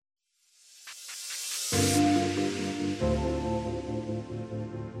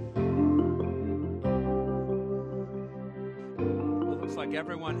like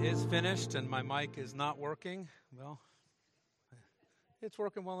everyone is finished and my mic is not working. Well, it's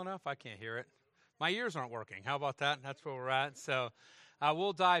working well enough. I can't hear it. My ears aren't working. How about that? That's where we're at. So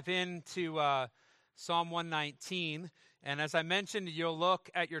we'll dive into Psalm 119. And as I mentioned, you'll look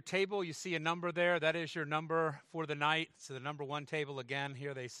at your table. You see a number there. That is your number for the night. So the number one table again.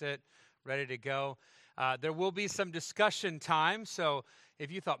 Here they sit, ready to go. There will be some discussion time. So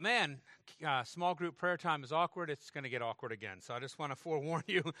if you thought, man, small group prayer time is awkward, it's going to get awkward again. So I just want to forewarn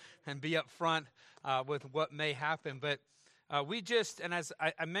you and be up front with what may happen. But we just, and as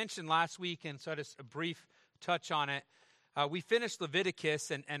I mentioned last week, and so just a brief touch on it, we finished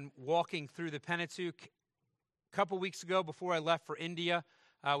Leviticus and walking through the Pentateuch a couple weeks ago before I left for India.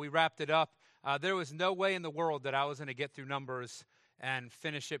 We wrapped it up. There was no way in the world that I was going to get through Numbers and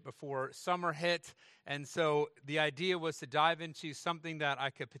finish it before summer hit. And so the idea was to dive into something that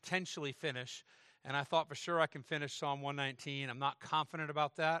I could potentially finish. And I thought for sure I can finish Psalm 119. I'm not confident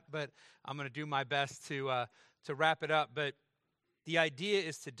about that, but I'm going to do my best to wrap it up. But the idea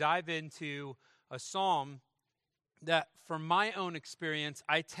is to dive into a psalm that, from my own experience,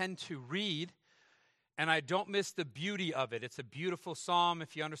 I tend to read, and I don't miss the beauty of it. It's a beautiful psalm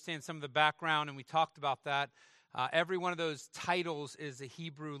if you understand some of the background, and we talked about that. Every one of those titles is a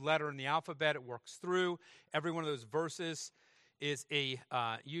Hebrew letter in the alphabet. It works through. Every one of those verses is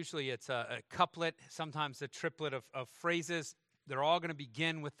usually it's a couplet, sometimes a triplet of phrases. They're all going to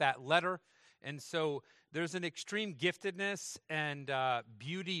begin with that letter. And so there's an extreme giftedness and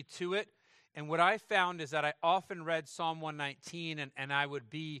beauty to it. And what I found is that I often read Psalm 119, and I would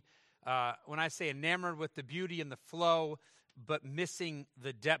be, when I say enamored with the beauty and the flow, but missing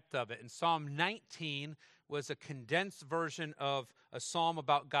the depth of it. And Psalm 19 was a condensed version of a psalm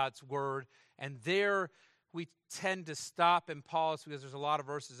about God's word. And there we tend to stop and pause because there's a lot of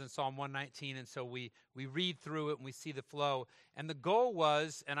verses in Psalm 119. And so we read through it and we see the flow. And the goal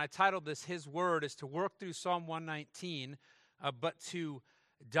was, and I titled this His Word, is to work through Psalm 119, but to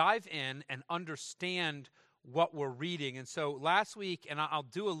dive in and understand what we're reading. And so last week, and I'll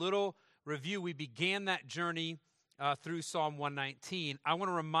do a little review, we began that journey through Psalm 119. I want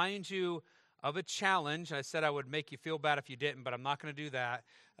to remind you of a challenge. I said I would make you feel bad if you didn't, but I'm not going to do that,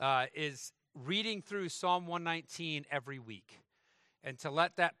 is reading through Psalm 119 every week and to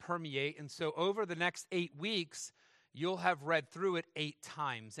let that permeate. And so over the next 8 weeks, you'll have read through it 8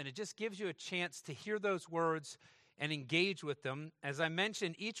 times. And it just gives you a chance to hear those words and engage with them. As I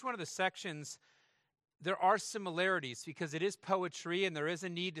mentioned, each one of the sections, there are similarities because it is poetry and there is a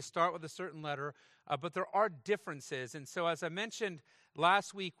need to start with a certain letter, but there are differences. And so as I mentioned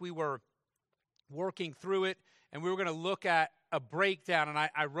last week, we were working through it, and we were going to look at a breakdown. And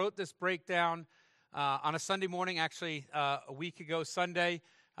I wrote this breakdown on a Sunday morning, actually a week ago Sunday.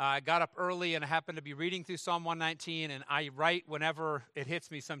 I got up early and I happened to be reading through Psalm 119, and I write whenever it hits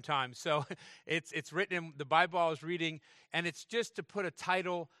me sometimes. So it's written in the Bible I was reading, and it's just to put a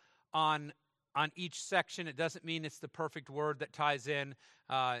title on each section. It doesn't mean it's the perfect word that ties in.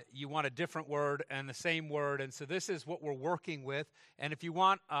 You want a different word and the same word. And so this is what we're working with. And if you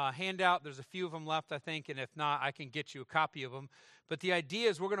want a handout, there's a few of them left, I think. And if not, I can get you a copy of them. But the idea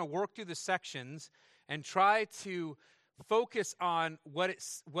is we're going to work through the sections and try to focus on what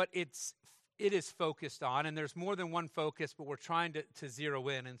it is focused on. And there's more than one focus, but we're trying to zero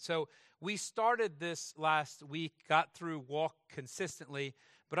in. And so we started this last week, got through Walk Consistently.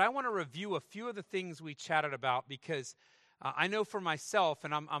 But I want to review a few of the things we chatted about because I know for myself,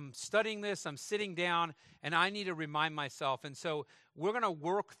 and I'm studying this, I'm sitting down, and I need to remind myself. And so we're going to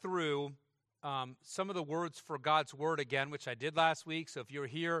work through some of the words for God's Word again, which I did last week. So if you're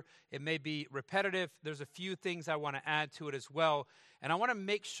here, it may be repetitive. There's a few things I want to add to it as well. And I want to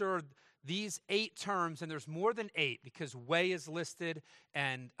make sure these 8 terms, and there's more than 8 because way is listed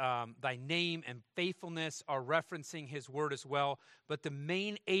and thy name and faithfulness are referencing his word as well. But the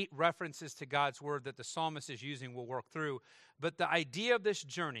main 8 references to God's word that the psalmist is using we'll work through. But the idea of this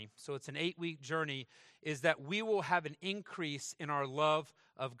journey, so it's an 8-week journey, is that we will have an increase in our love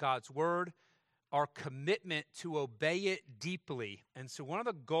of God's word, our commitment to obey it deeply. And so one of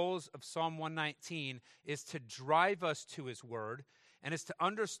the goals of Psalm 119 is to drive us to his word, and is to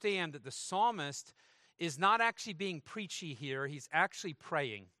understand that the psalmist is not actually being preachy here. He's actually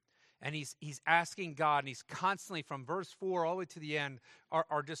praying. And he's asking God, and he's constantly, from verse 4 all the way to the end,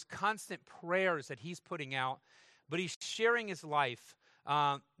 are just constant prayers that he's putting out. But he's sharing his life.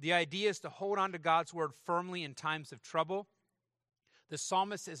 The idea is to hold on to God's word firmly in times of trouble. The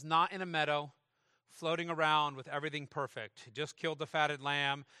psalmist is not in a meadow floating around with everything perfect. He just killed the fatted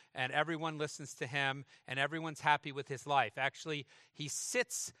lamb, and everyone listens to him, and everyone's happy with his life. Actually, he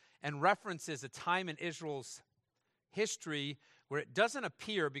sits and references a time in Israel's history where it doesn't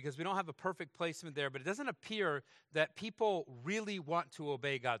appear, because we don't have a perfect placement there, but it doesn't appear that people really want to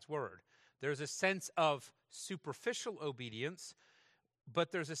obey God's word. There's a sense of superficial obedience,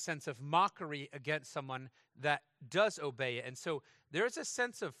 but there's a sense of mockery against someone that does obey it. And so there's a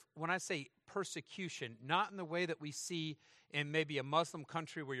sense of, when I say persecution, not in the way that we see in maybe a Muslim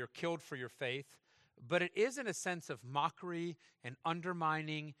country where you're killed for your faith, but it is in a sense of mockery and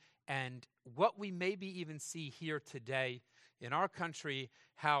undermining, and what we maybe even see here today in our country,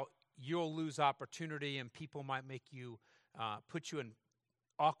 how you'll lose opportunity and people might make you, put you in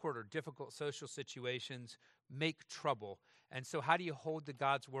awkward or difficult social situations, make trouble. And so how do you hold to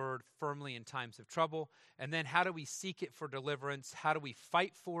God's word firmly in times of trouble? And then how do we seek it for deliverance? How do we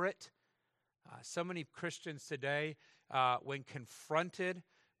fight for it? So many Christians today, when confronted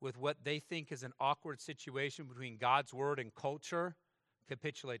with what they think is an awkward situation between God's word and culture,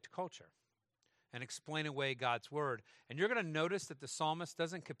 capitulate to culture and explain away God's word. And you're going to notice that the psalmist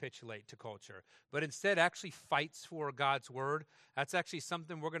doesn't capitulate to culture, but instead actually fights for God's word. That's actually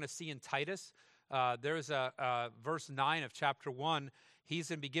something we're going to see in Titus. There's a verse 9 of chapter 1. He's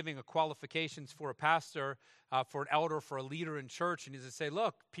going to be giving a qualifications for a pastor, for an elder, for a leader in church. And he's going to say,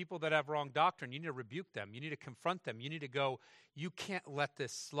 look, people that have wrong doctrine, you need to rebuke them. You need to confront them. You need to go, you can't let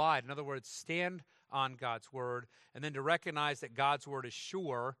this slide. In other words, stand on God's word. And then to recognize that God's word is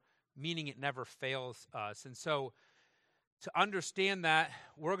sure, meaning it never fails us. And so to understand that,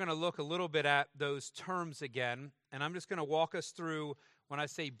 we're going to look a little bit at those terms again. And I'm just going to walk us through, when I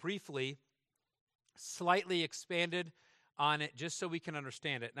say briefly, slightly expanded on it just so we can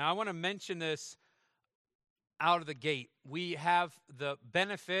understand it. Now, I want to mention this out of the gate. We have the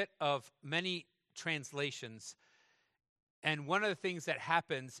benefit of many translations. And one of the things that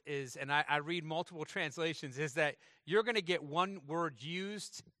happens is, and I read multiple translations, is that you're going to get one word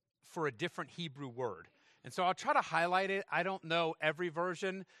used for a different Hebrew word. And so I'll try to highlight it. I don't know every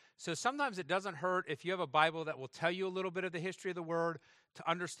version. So sometimes it doesn't hurt if you have a Bible that will tell you a little bit of the history of the word to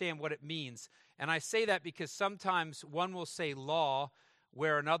understand what it means. And I say that because sometimes one will say law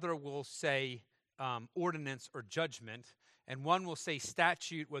where another will say ordinance or judgment. And one will say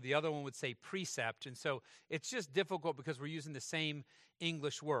statute where the other one would say precept. And so it's just difficult because we're using the same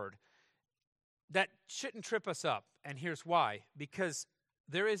English word. That shouldn't trip us up. And here's why. Because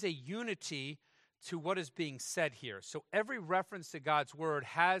there is a unity to what is being said here. So every reference to God's word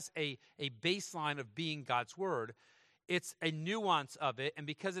has a baseline of being God's word. It's a nuance of it, and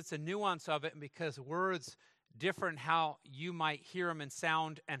because it's a nuance of it, and because words differ in how you might hear them and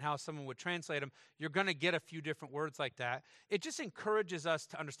sound and how someone would translate them, you're going to get a few different words like that. It just encourages us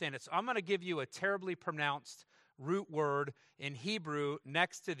to understand it. So I'm going to give you a terribly pronounced root word in Hebrew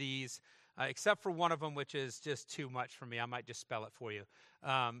next to these, except for one of them, which is just too much for me. I might just spell it for you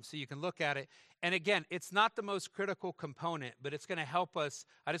so you can look at it. And again, it's not the most critical component, but it's going to help us.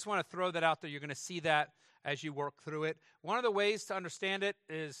 I just want to throw that out there. You're going to see that as you work through it. One of the ways to understand it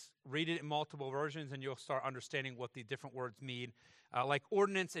is read it in multiple versions, and you'll start understanding what the different words mean. Like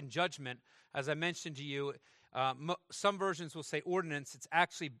ordinance and judgment, as I mentioned to you, some versions will say ordinance. It's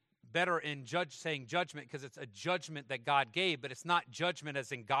actually better in saying judgment because it's a judgment that God gave, but it's not judgment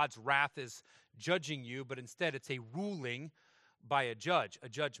as in God's wrath is judging you, but instead it's a ruling by a judge, a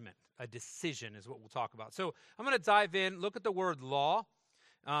judgment, a decision is what we'll talk about. So I'm going to dive in, look at the word law.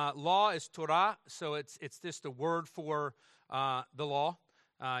 Law is Torah, so it's just the word for the law.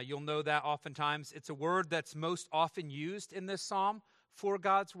 You'll know that oftentimes. It's a word that's most often used in this psalm for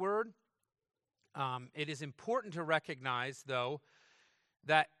God's word. It is important to recognize, though,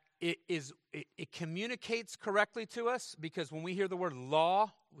 that it communicates correctly to us, because when we hear the word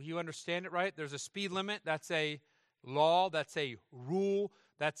law, you understand it, right? There's a speed limit. That's a law. That's a rule.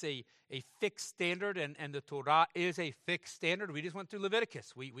 That's a fixed standard, and the Torah is a fixed standard. We just went through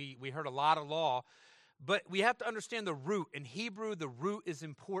Leviticus. We heard a lot of law, but we have to understand the root. In Hebrew, the root is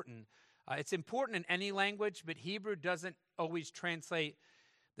important. It's important in any language, but Hebrew doesn't always translate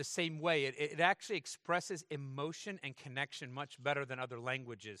the same way. It actually expresses emotion and connection much better than other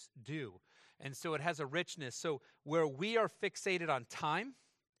languages do. And so it has a richness. So where we are fixated on time,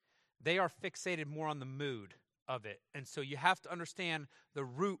 they are fixated more on the mood of it. And so you have to understand the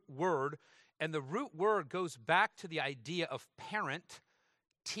root word. And the root word goes back to the idea of parent,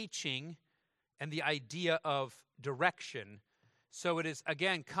 teaching, and the idea of direction. So it is,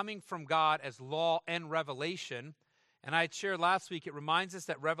 again, coming from God as law and revelation. And I had shared last week, it reminds us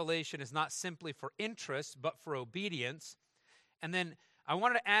that revelation is not simply for interest, but for obedience. And then I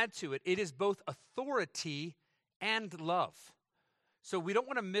wanted to add to it, it is both authority and love. So we don't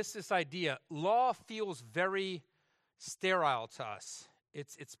want to miss this idea. Law feels very sterile to us.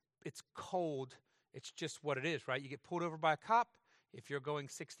 It's cold. It's just what it is, right? You get pulled over by a cop, If you're going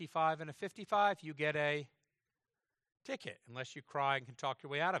 65 and a 55, you get a ticket, unless you cry and can talk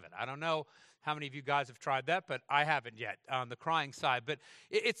your way out of it. I don't know how many of you guys have tried that, but I haven't yet on the crying side. But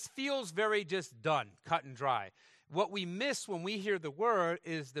it feels very just done, cut and dry. What we miss when we hear the word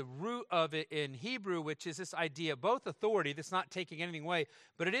is the root of it in Hebrew, which is this idea of both authority, that's not taking anything away,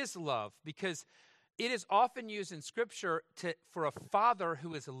 but it is love, because it is often used in Scripture for a father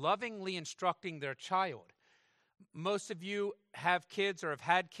who is lovingly instructing their child. Most of you have kids or have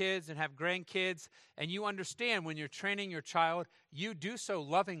had kids and have grandkids, and you understand when you're training your child, you do so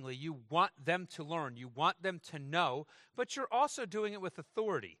lovingly. You want them to learn. You want them to know, but you're also doing it with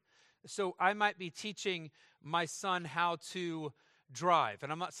authority. So I might be teaching my son how to drive,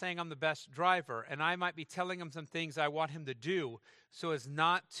 and I'm not saying I'm the best driver, and I might be telling him some things I want him to do so as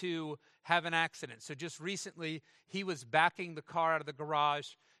not to have an accident. So just recently, he was backing the car out of the garage.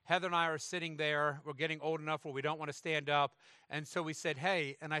 Heather and I are sitting there. We're getting old enough where we don't want to stand up. And so we said,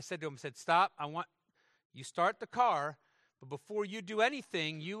 hey, and I said to him, stop, I want you start the car, but before you do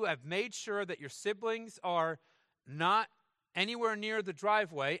anything, you have made sure that your siblings are not anywhere near the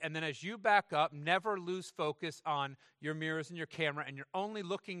driveway. And then as you back up, never lose focus on your mirrors and your camera, and you're only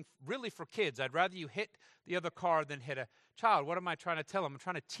looking really for kids. I'd rather you hit the other car than hit a child. What am I trying to tell him? I'm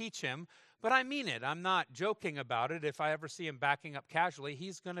trying to teach him. But I mean it. I'm not joking about it. If I ever see him backing up casually,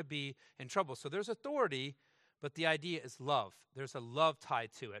 he's going to be in trouble. So there's authority, but the idea is love. There's a love tied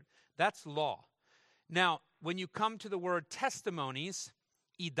to it. That's law. Now, when you come to the word testimonies,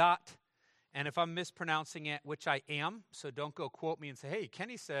 idat, and if I'm mispronouncing it, which I am, so don't go quote me and say, hey,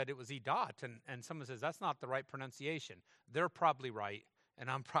 Kenny said it was idat, and someone says that's not the right pronunciation. They're probably right,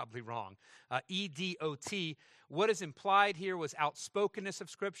 and I'm probably wrong. E-D-O-T, what is implied here was outspokenness of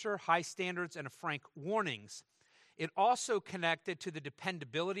Scripture, high standards, and frank warnings. It also connected to the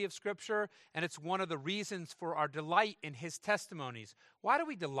dependability of Scripture, and it's one of the reasons for our delight in His testimonies. Why do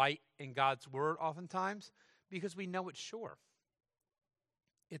we delight in God's Word oftentimes? Because we know it's sure.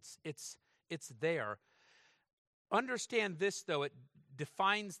 It's there. Understand this, though, it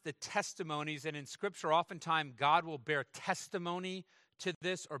defines the testimonies, and in Scripture, oftentimes God will bear testimony to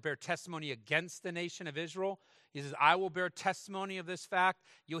this or bear testimony against the nation of Israel. He says, I will bear testimony of this fact.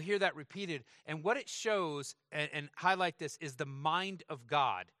 You'll hear that repeated. And what it shows, and highlight this, is the mind of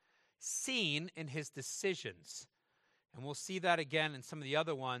God seen in His decisions. And we'll see that again in some of the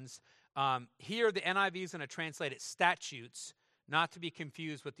other ones. Here, the NIV is going to translate it statutes, not to be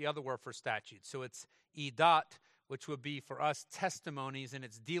confused with the other word for statutes. So it's idat, which would be for us testimonies, and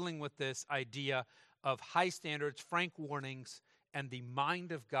it's dealing with this idea of high standards, frank warnings, and the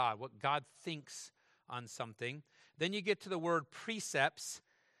mind of God, what God thinks on something. Then you get to the word precepts,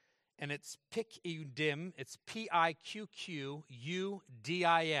 and it's piqudim. It's P-I-Q-Q-U-D-I-M.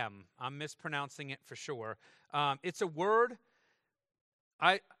 I'm mispronouncing it for sure. It's a word.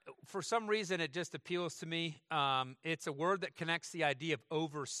 For some reason, it just appeals to me. It's a word that connects the idea of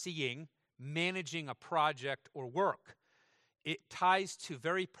overseeing, managing a project or work. It ties to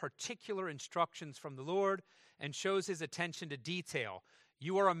very particular instructions from the Lord and shows His attention to detail.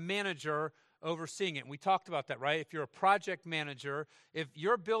 You are a manager overseeing it. And we talked about that, right? If you're a project manager, if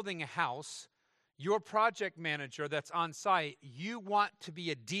you're building a house, your project manager that's on site, you want to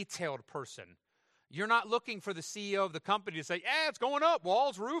be a detailed person. You're not looking for the CEO of the company to say, yeah, it's going up.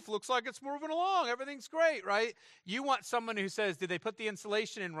 Walls, roof, looks like it's moving along. Everything's great, right? You want someone who says, did they put the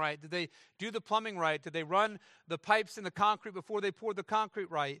insulation in right? Did they do the plumbing right? Did they run the pipes in the concrete before they poured the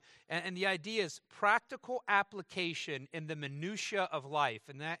concrete right? And the idea is practical application in the minutia of life,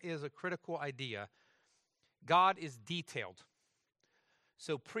 and that is a critical idea. God is detailed.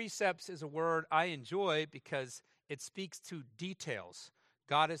 So precepts is a word I enjoy because it speaks to details.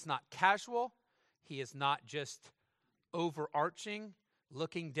 God is not casual. He is not just overarching,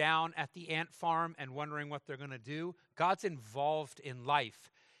 looking down at the ant farm and wondering what they're going to do. God's involved in life.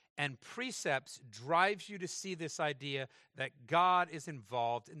 And precepts drives you to see this idea that God is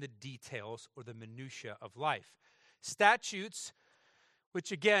involved in the details or the minutia of life. Statutes,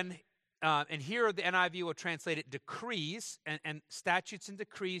 which again, and here the NIV will translate it decrees, and statutes and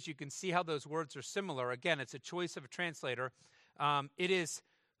decrees, you can see how those words are similar. Again, it's a choice of a translator. It is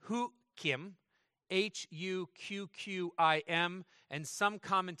hukim, H-U-Q-Q-I-M, and some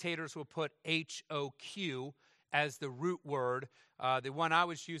commentators will put H-O-Q as the root word. The one I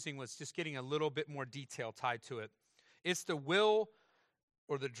was using was just getting a little bit more detail tied to it. It's the will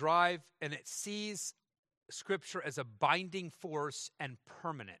or the drive, and it sees Scripture as a binding force and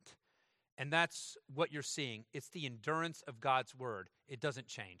permanent. And that's what you're seeing. It's the endurance of God's word. It doesn't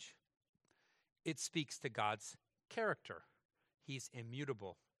change. It speaks to God's character. He's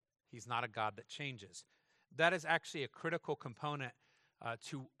immutable. He's not a God that changes. that is actually a critical component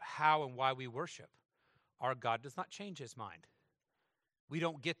to how and why we worship. Our God does not change his mind. We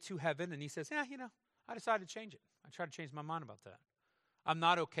don't get to heaven and he says, yeah, I decided to change it. I tried to change my mind about that. I'm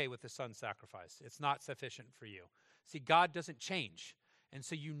not okay with the son's sacrifice. It's not sufficient for you. See, God doesn't change. And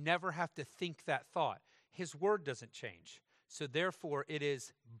so you never have to think that thought. His word doesn't change. So therefore, it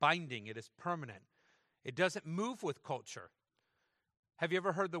is binding. It is permanent. It doesn't move with culture. Have you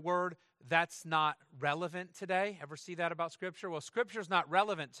ever heard the word, that's not relevant today? Ever see that about Scripture? Well, Scripture's not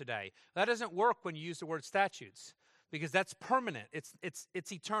relevant today. That doesn't work when you use the word statutes because that's permanent. It's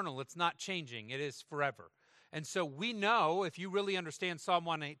eternal. It's not changing. It is forever. And so we know, if you really understand Psalm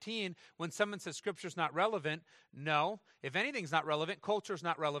 118, when someone says Scripture's not relevant, no. If anything's not relevant, culture's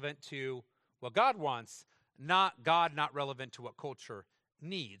not relevant to what God wants, not relevant to what culture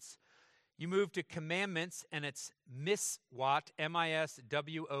needs. You move to commandments, and it's miswot,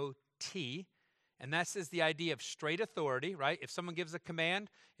 M-I-S-W-O-T, and this is the idea of straight authority, right? If someone gives a command,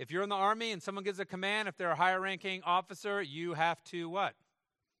 if you're in the army and someone gives a command, if they're a higher-ranking officer, you have to what?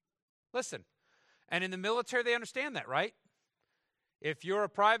 Listen. And in the military, they understand that, right? If you're a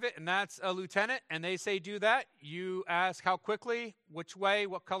private and that's a lieutenant and they say do that, you ask how quickly, which way,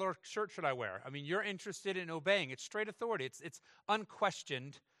 what color shirt should I wear? I mean, you're interested in obeying. It's straight authority. It's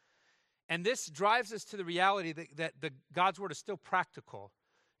unquestioned. And this drives us to the reality that God's word is still practical.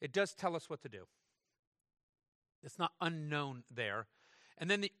 It does tell us what to do. It's not unknown there. And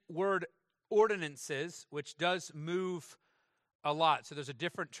then the word ordinances, which does move a lot. So there's a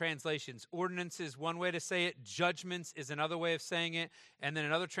different translations. Ordinance is one way to say it. Judgments is another way of saying it. And then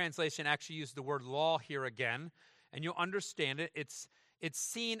another translation actually used the word law here again. And you'll understand it. It's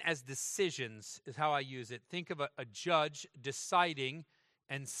seen as decisions is how I use it. Think of a judge deciding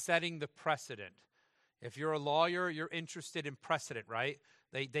and setting the precedent. If you're a lawyer, you're interested in precedent, right?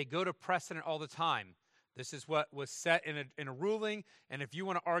 They go to precedent all the time. This is what was set in a ruling, and if you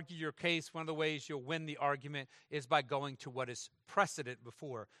want to argue your case, one of the ways you'll win the argument is by going to what is precedent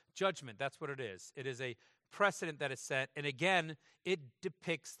before. Judgment, that's what it is. It is a precedent that is set, and again, it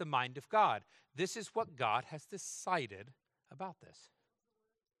depicts the mind of God. This is what God has decided about this.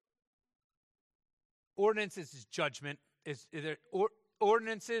 Ordinances is judgment.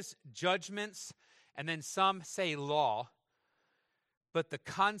 Ordinances, judgments, and then some say law. But the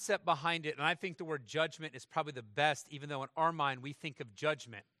concept behind it, and I think the word judgment is probably the best, even though in our mind we think of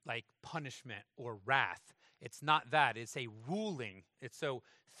judgment like punishment or wrath. It's not that. It's a ruling. So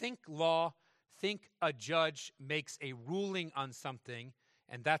think law, think a judge makes a ruling on something,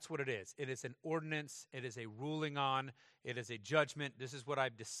 and that's what it is. It is an ordinance. It is a ruling on. It is a judgment. This is what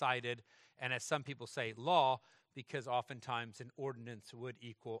I've decided. And as some people say, law, because oftentimes an ordinance would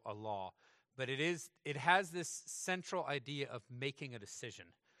equal a law. But it has this central idea of making a decision.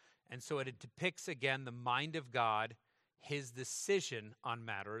 And so it depicts, again, the mind of God, his decision on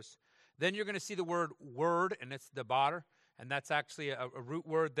matters. Then you're going to see the word, and it's debar, and that's actually a root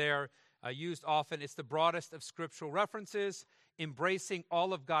word there used often. It's the broadest of scriptural references, embracing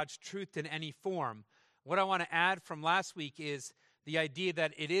all of God's truth in any form. What I want to add from last week is the idea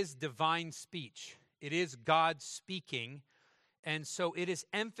that it is divine speech. It is God speaking. And so it is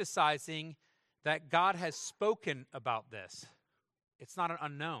emphasizing that God has spoken about this. It's not an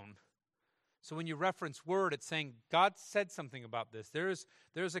unknown. So when you reference word, it's saying God said something about this. There's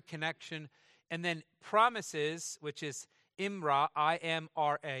a connection. And then promises, which is Imra,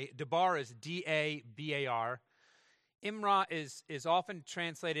 I-M-R-A. Debar is D-A-B-A-R. Imra is often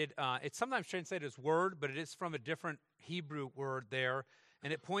translated, it's sometimes translated as word, but it is from a different Hebrew word there.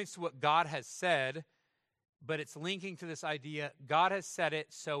 And it points to what God has said, but it's linking to this idea, God has said it,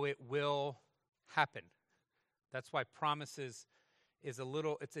 so it will happen. That's why promises is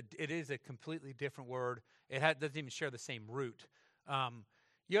it is a completely different word. It doesn't even share the same root.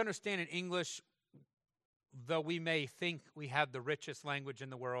 You understand in English, though we may think we have the richest language in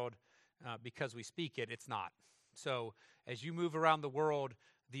the world because we speak it, it's not. So as you move around the world,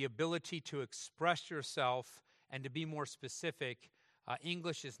 the ability to express yourself and to be more specific,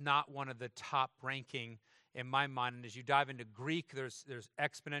 English is not one of the top ranking in my mind. And as you dive into Greek, there's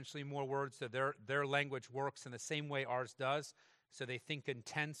exponentially more words. So their language works in the same way ours does. So they think in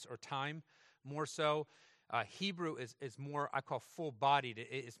tense or time more so. Hebrew is more, I call full-bodied.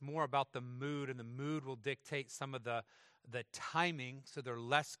 It's more about the mood, and the mood will dictate some of the timing. So they're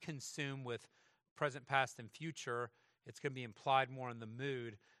less consumed with present, past, and future. It's going to be implied more in the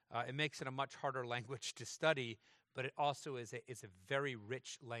mood. It makes it a much harder language to study, but it also is a very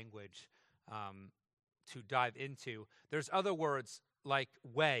rich language to dive into. There's other words like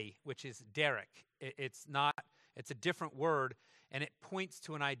way, which is derek. It's a different word, and it points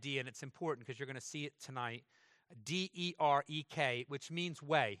to an idea, and it's important because you're going to see it tonight. D-E-R-E-K, which means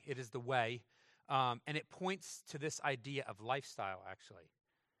way. It is the way. And it points to this idea of lifestyle, actually.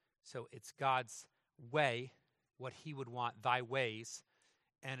 So it's God's way, what he would want, thy ways.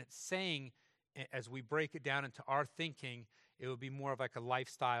 And it's saying, as we break it down into our thinking, it would be more of like a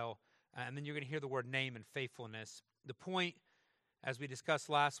lifestyle. And then you're going to hear the word name and faithfulness. The point, as we discussed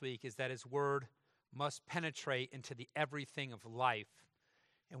last week, is that his word must penetrate into the everything of life.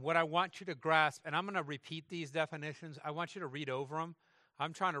 And what I want you to grasp, and I'm going to repeat these definitions, I want you to read over them.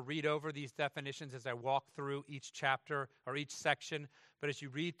 I'm trying to read over these definitions as I walk through each chapter or each section. But as you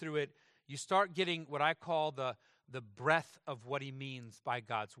read through it, you start getting what I call the breadth of what he means by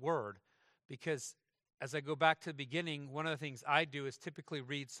God's word. Because as I go back to the beginning, one of the things I do is typically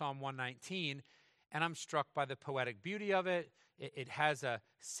read Psalm 119, and I'm struck by the poetic beauty of it. It has a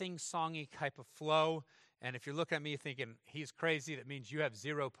sing-songy type of flow. And if you're looking at me thinking, he's crazy, that means you have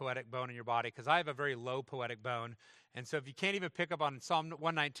zero poetic bone in your body, because I have a very low poetic bone. And so if you can't even pick up on Psalm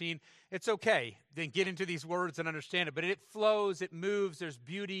 119, it's okay. Then get into these words and understand it. But it flows, it moves, there's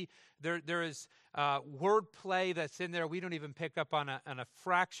beauty, there is wordplay that's in there. We don't even pick up on a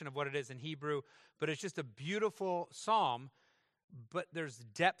fraction of what it is in Hebrew. But it's just a beautiful psalm, but there's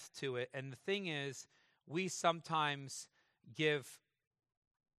depth to it. And the thing is, we sometimes give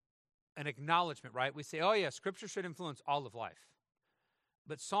an acknowledgement, right? We say, oh yeah, Scripture should influence all of life.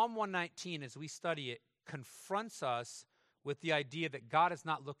 But Psalm 119, as we study it, confronts us with the idea that God is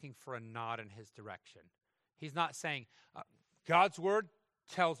not looking for a nod in his direction. He's not saying, God's word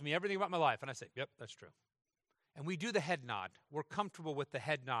tells me everything about my life. And I say, yep, that's true. And we do the head nod. We're comfortable with the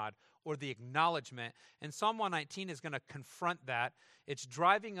head nod or the acknowledgement. And Psalm 119 is going to confront that. It's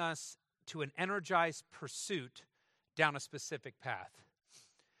driving us to an energized pursuit down a specific path.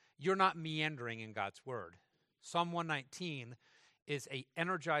 You're not meandering in God's word. Psalm 119 is an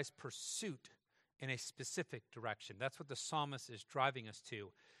energized pursuit in a specific direction. That's what the psalmist is driving us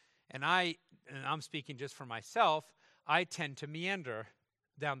to. And I'm speaking just for myself, I tend to meander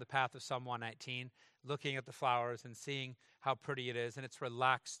down the path of Psalm 119, looking at the flowers and seeing how pretty it is, and it's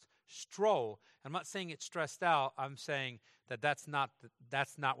relaxed stroll. I'm not saying it's stressed out. I'm saying that that's not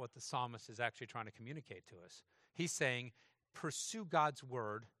what the psalmist is actually trying to communicate to us. He's saying, pursue God's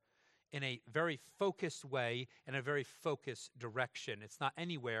word in a very focused way, in a very focused direction. It's not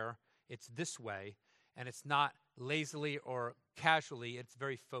anywhere, it's this way, and it's not lazily or casually, it's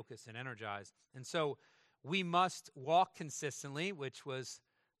very focused and energized. And so we must walk consistently, which was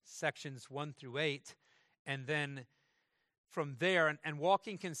sections 1 through 8, and then from there, and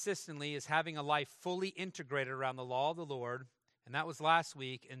walking consistently is having a life fully integrated around the law of the Lord, and that was last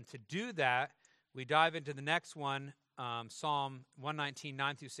week. And to do that, we dive into the next one, Psalm 119,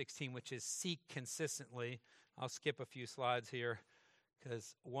 9 through 16, which is seek consistently. I'll skip a few slides here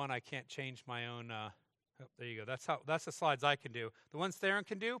because, one, I can't change my own. There you go. That's the slides I can do. The ones Theron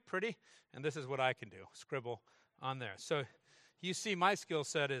can do, pretty, and this is what I can do, scribble on there. So you see my skill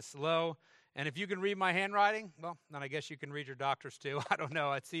set is low, and if you can read my handwriting, well, then I guess you can read your doctor's too. I don't know.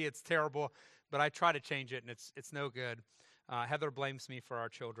 I see it's terrible, but I try to change it, and it's no good. Heather blames me for our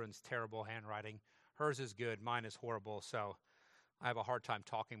children's terrible handwriting. Hers is good. Mine is horrible, so I have a hard time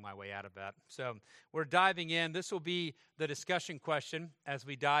talking my way out of that. So we're diving in. This will be the discussion question as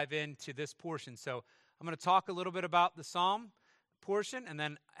we dive into this portion. So I'm going to talk a little bit about the psalm portion, and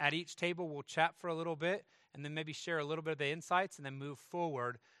then at each table we'll chat for a little bit, and then maybe share a little bit of the insights, and then move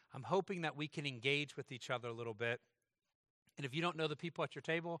forward. I'm hoping that we can engage with each other a little bit. And if you don't know the people at your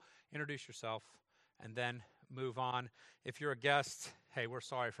table, introduce yourself, and then move on. If you're a guest, hey, we're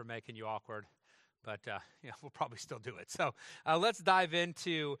sorry for making you awkward. But we'll probably still do it. So let's dive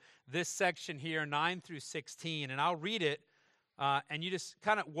into this section here, 9 through 16. And I'll read it, and you just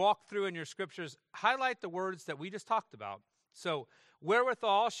kind of walk through in your scriptures, highlight the words that we just talked about. So,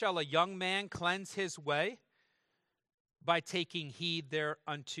 wherewithal shall a young man cleanse his way? By taking heed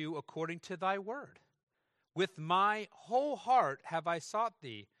thereunto according to thy word. With my whole heart have I sought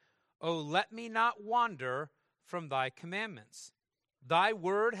thee. O let me not wander from thy commandments. Thy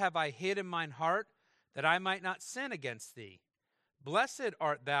word have I hid in mine heart, that I might not sin against thee. Blessed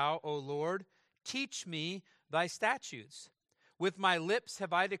art thou, O Lord, teach me thy statutes. With my lips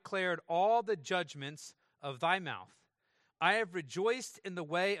have I declared all the judgments of thy mouth. I have rejoiced in the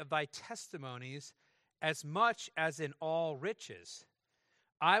way of thy testimonies as much as in all riches.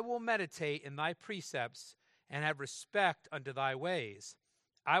 I will meditate in thy precepts and have respect unto thy ways.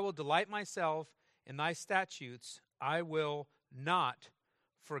 I will delight myself in thy statutes. I will not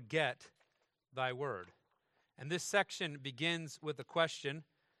forget thy word. And this section begins with a question,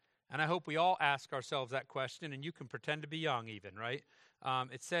 And I hope we all ask ourselves that question, and you can pretend to be young even, right?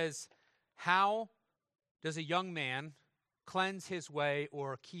 It says, how does a young man cleanse his way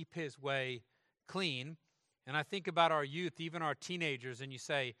or keep his way clean? And I think about our youth, even our teenagers, and you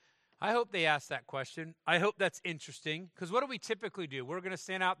say, I hope they ask that question. I hope that's interesting. Because what do we typically do? We're going to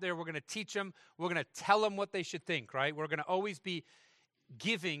stand out there. We're going to teach them. We're going to tell them what they should think, right? We're going to always be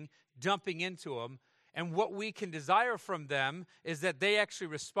giving, dumping into them. And what we can desire from them is that they actually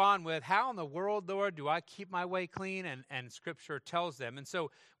respond with, how in the world, Lord, do I keep my way clean? And Scripture tells them. And so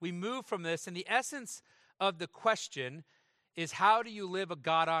we move from this. And the essence of the question is, how do you live a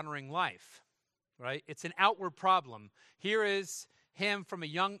God-honoring life? Right? It's an outward problem. Here is him from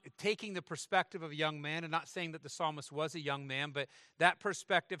taking the perspective of a young man, and not saying that the psalmist was a young man, but that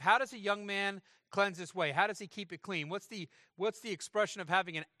perspective. How does a young man cleanse his way? How does he keep it clean? What's the expression of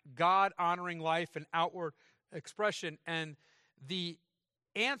having a God-honoring life, an outward expression? And the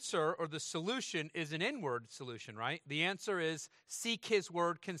answer or the solution is an inward solution, right? The answer is seek his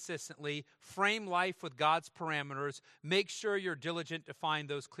word consistently, frame life with God's parameters, make sure you're diligent to find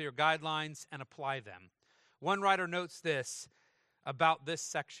those clear guidelines and apply them. One writer notes this about this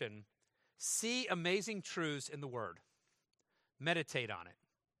section: see amazing truths in the word, meditate on it,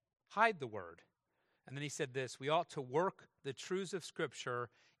 hide the word. And then he said this: we ought to work the truths of Scripture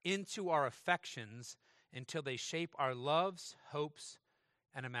into our affections until they shape our loves, hopes,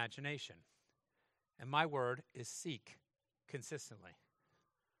 and imagination. And my word is seek consistently.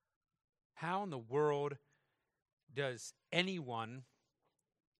 How in the world does anyone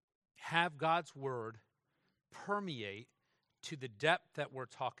have God's word permeate to the depth that we're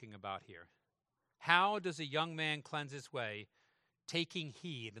talking about here? How does a young man cleanse his way? Taking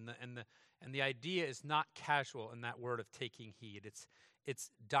heed. And the idea is not casual in that word of taking heed.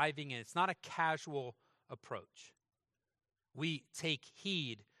 It's diving in. It's not a casual approach. We take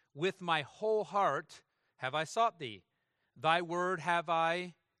heed. With my whole heart have I sought thee. Thy word have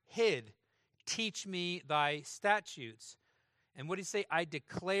I hid. Teach me thy statutes. And what do you say? I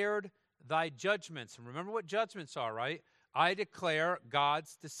declared thy judgments. And remember what judgments are, right? I declare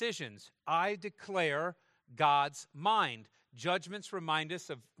God's decisions. I declare God's mind. Judgments remind us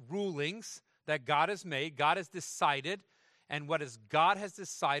of rulings that God has made, God has decided. And what God has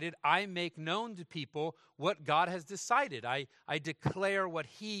decided, I make known to people what God has decided. I declare what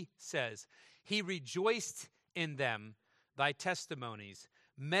he says. He rejoiced in them, thy testimonies,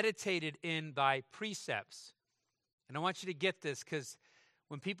 meditated in thy precepts. And I want you to get this, because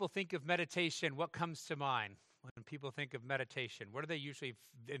when people think of meditation, what comes to mind? When people think of meditation, where do they usually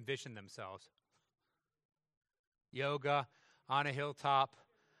envision themselves? Yoga, on a hilltop.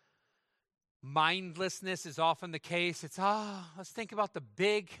 Mindlessness is often the case. It's, let's think about the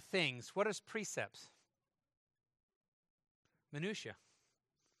big things. What is precepts? Minutia.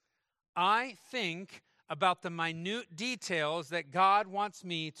 I think about the minute details that God wants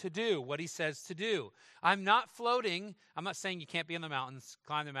me to do, what he says to do. I'm not floating. I'm not saying you can't be in the mountains,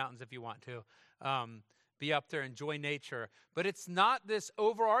 climb the mountains if you want to, be up there, enjoy nature. But it's not this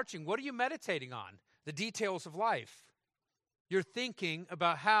overarching. What are you meditating on? The details of life. You're thinking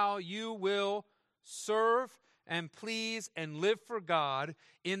about how you will serve and please and live for God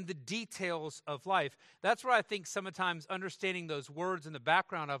in the details of life. That's where I think sometimes understanding those words in the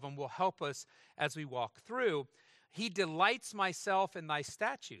background of them will help us as we walk through. He delights myself in thy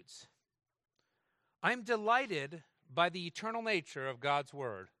statutes. I'm delighted by the eternal nature of God's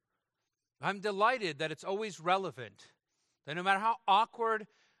word. I'm delighted that it's always relevant, that no matter how awkward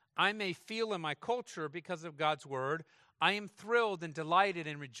I may feel in my culture because of God's word, I am thrilled and delighted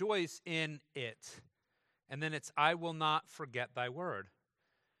and rejoice in it. And then it's, I will not forget thy word.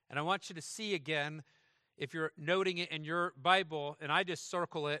 And I want you to see again, if you're noting it in your Bible, and I just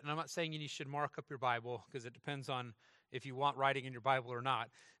circle it, and I'm not saying you should mark up your Bible, because it depends on if you want writing in your Bible or not.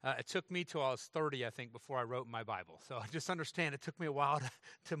 It took me till I was 30, I think, before I wrote my Bible. So just understand, it took me a while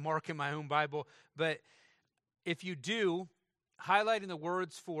to mark in my own Bible. But if you do, highlighting the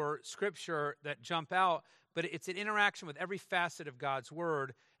words for Scripture that jump out, but it's an interaction with every facet of God's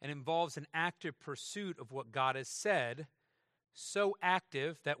word and involves an active pursuit of what God has said, so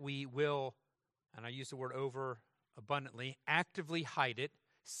active that we will, and I use the word over abundantly, actively hide it,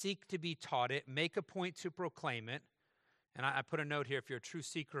 seek to be taught it, make a point to proclaim it. And I put a note here: if you're a true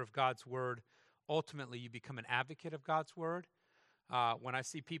seeker of God's word, ultimately you become an advocate of God's word. When I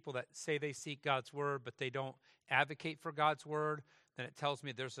see people that say they seek God's word, but they don't advocate for God's word, then it tells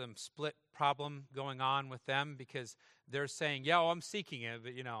me there's some split problem going on with them, because they're saying, yeah, I'm seeking it,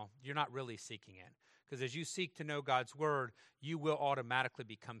 but you're not really seeking it. Because as you seek to know God's word, you will automatically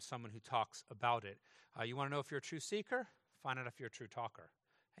become someone who talks about it. You want to know if you're a true seeker? Find out if you're a true talker.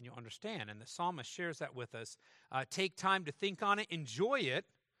 and you'll understand. And the psalmist shares that with us. Take time to think on it, enjoy it,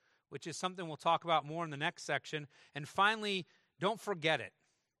 which is something we'll talk about more in the next section. And finally, don't forget it.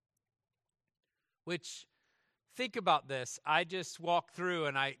 Which, think about this. I just walked through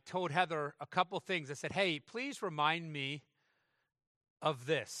and I told Heather a couple things. I said, hey, please remind me of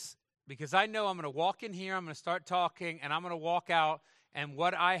this. Because I know I'm going to walk in here, I'm going to start talking, and I'm going to walk out, and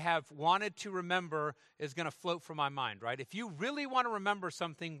what I have wanted to remember is going to float from my mind, right? If you really want to remember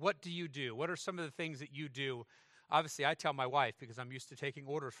something, what do? What are some of the things that you do? Obviously, I tell my wife because I'm used to taking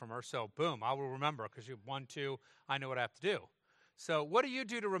orders from her, so boom, I will remember because you have 1, 2, I know what I have to do. So what do you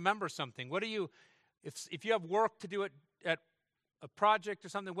do to remember something? What do you, if you have work to do at a project or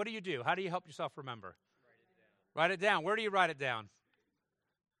something, what do you do? How do you help yourself remember? Write it down. Where do you write it down?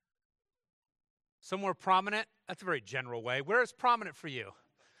 Somewhere prominent? That's a very general way. Where is prominent for you?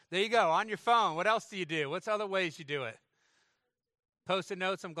 There you go, on your phone. What else do you do? What's other ways you do it? Post-it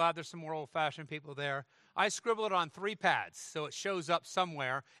notes. I'm glad there's some more old-fashioned people there. I scribble it on 3 pads, so it shows up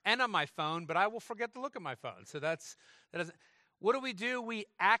somewhere, and on my phone, but I will forget to look at my phone. So that doesn't. What do? We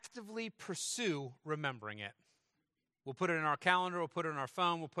actively pursue remembering it. We'll put it in our calendar. We'll put it in our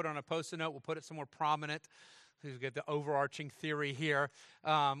phone. We'll put it on a Post-it note. We'll put it somewhere prominent. We get the overarching theory here.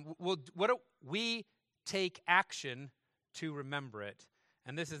 We take action to remember it.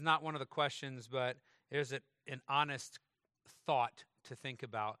 And this is not one of the questions, but there's an honest thought to think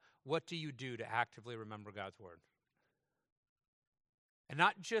about. What do you do to actively remember God's word? And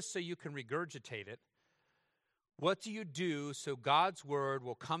not just so you can regurgitate it. What do you do so God's word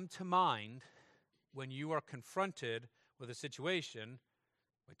will come to mind when you are confronted with a situation,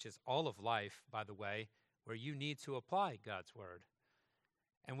 which is all of life, by the way, where you need to apply God's word?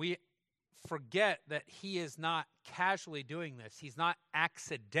 And we forget that he is not casually doing this. He's not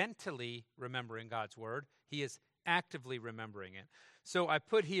accidentally remembering God's word. He is actively remembering it. So I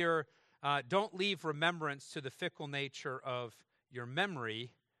put here, don't leave remembrance to the fickle nature of your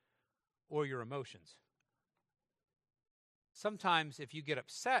memory or your emotions. Sometimes if you get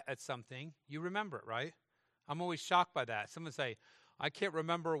upset at something, you remember it, right? I'm always shocked by that. Someone say, I can't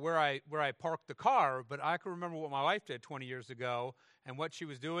remember where I parked the car, but I can remember what my wife did 20 years ago and what she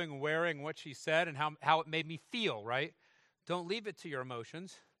was doing and wearing and what she said and how it made me feel, right? Don't leave it to your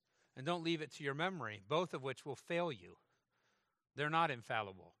emotions and don't leave it to your memory, both of which will fail you. They're not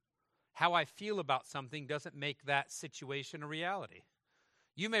infallible. How I feel about something doesn't make that situation a reality.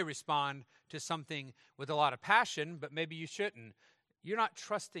 You may respond to something with a lot of passion, but maybe you shouldn't. You're not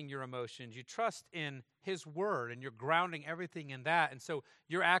trusting your emotions. You trust in his word, and you're grounding everything in that, and so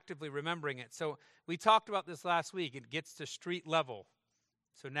you're actively remembering it. So we talked about this last week. It gets to street level.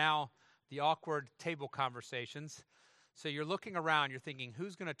 So now the awkward table conversations. So you're looking around, you're thinking,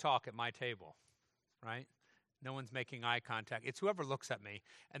 who's going to talk at my table, right? No one's making eye contact. It's whoever looks at me,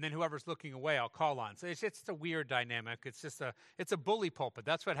 and then whoever's looking away, I'll call on. So it's just a weird dynamic. It's a bully pulpit.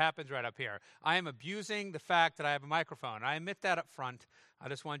 That's what happens right up here. I am abusing the fact that I have a microphone. I admit that up front. I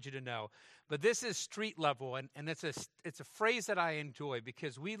just want you to know. But this is street level, and it's a phrase that I enjoy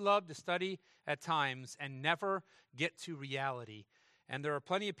because we love to study at times and never get to reality. And there are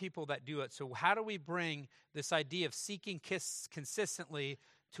plenty of people that do it. So how do we bring this idea of seeking consistently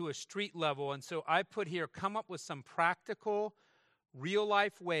to a street level? And so I put here, come up with some practical,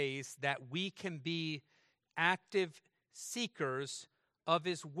 real-life ways that we can be active seekers of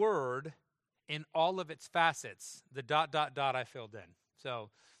his word in all of its facets. The ... I filled in. So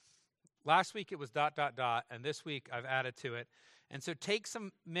last week it was ... and this week I've added to it. And so take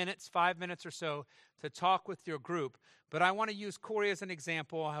some minutes, 5 minutes or so, to talk with your group. But I want to use Corey as an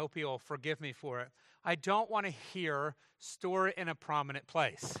example. I hope he'll forgive me for it. I don't want to hear store it in a prominent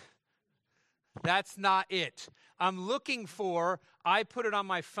place. That's not it. I'm looking for, I put it on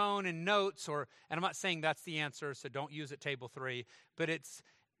my phone in notes, and I'm not saying that's the answer, so don't use it table 3, but it's,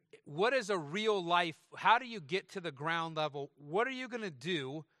 what is a real life, how do you get to the ground level? What are you going to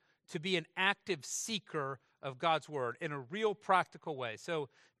do to be an active seeker of God's word in a real practical way? So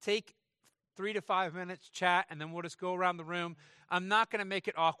take 3 to 5 minutes, chat, and then we'll just go around the room. I'm not going to make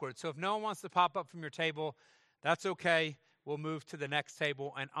it awkward. So if no one wants to pop up from your table, that's okay. We'll move to the next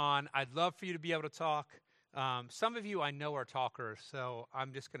table and on. I'd love for you to be able to talk. Some of you I know are talkers, so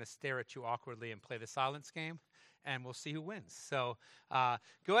I'm just going to stare at you awkwardly and play the silence game, and we'll see who wins. So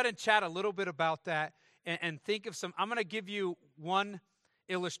go ahead and chat a little bit about that and think of some. I'm going to give you one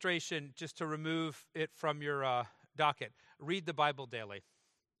illustration just to remove it from your docket. Read the Bible daily.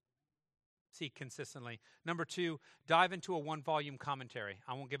 See consistently. Number 2, dive into a 1-volume commentary.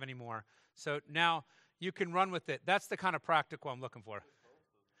 I won't give any more. So now you can run with it. That's the kind of practical I'm looking for.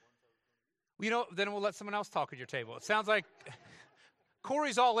 Then we'll let someone else talk at your table. It sounds like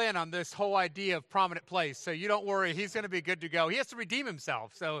Corey's all in on this whole idea of prominent place, so you don't worry. He's going to be good to go. He has to redeem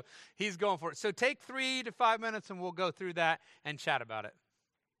himself, so he's going for it. So take 3 to 5 minutes, and we'll go through that and chat about it.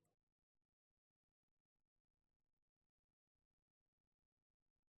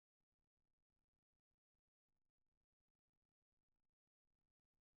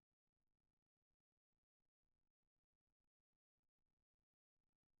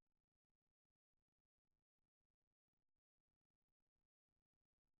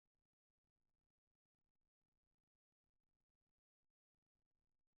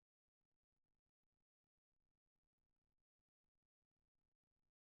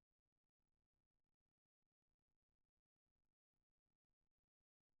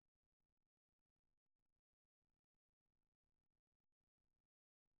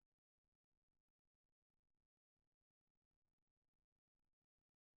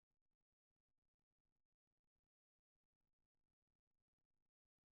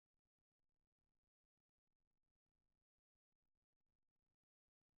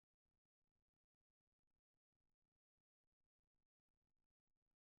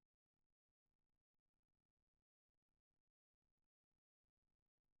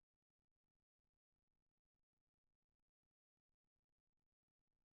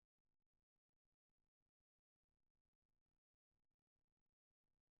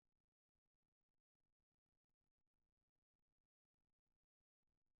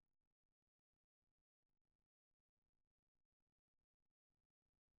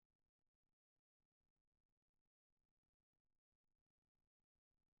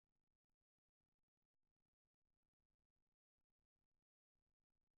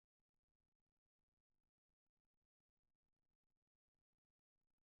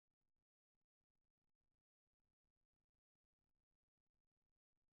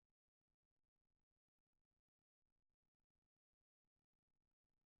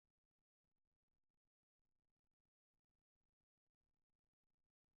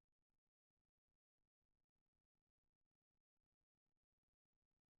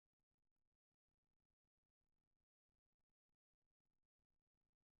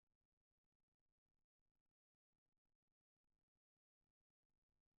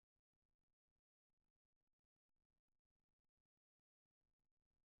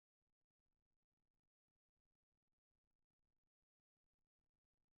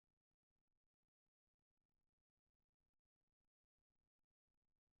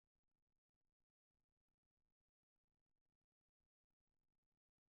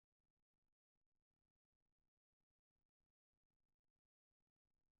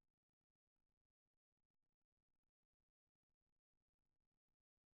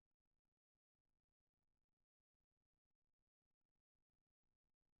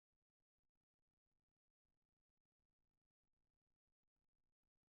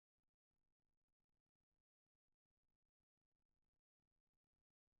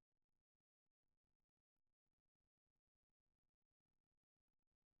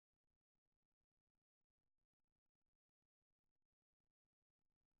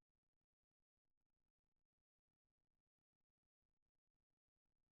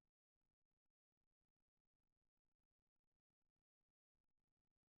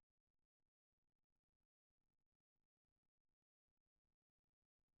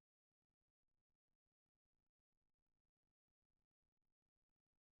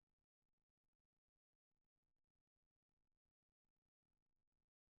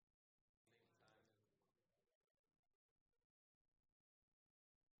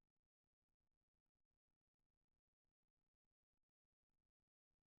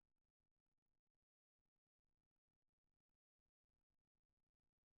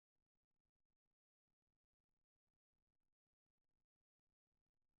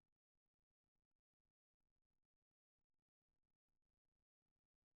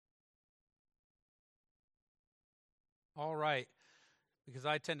 All right. Because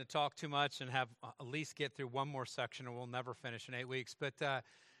I tend to talk too much and have at least get through one more section, or we'll never finish in 8 weeks. But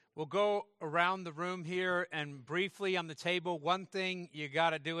we'll go around the room here and briefly on the table. One thing, you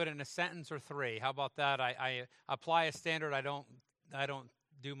got to do it in a sentence or 3. How about that? I apply a standard I don't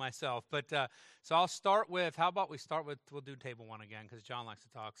do myself. But so I'll start with. How about we start with? We'll do table 1 again because John likes to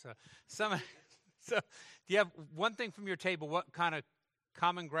talk. So so do you have one thing from your table? What kind of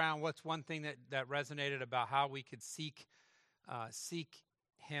common ground? What's one thing that resonated about how we could seek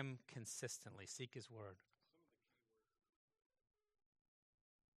him consistently, seek his word?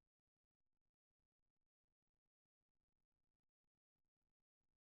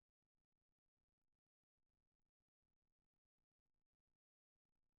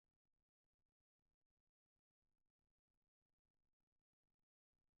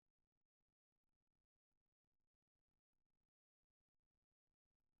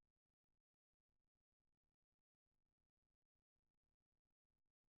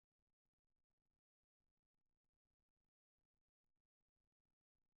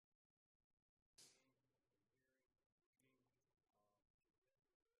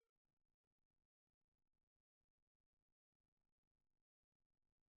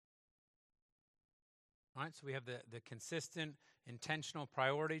 All right, so we have the consistent, intentional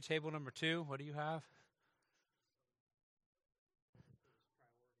priority. Table number 2, what do you have?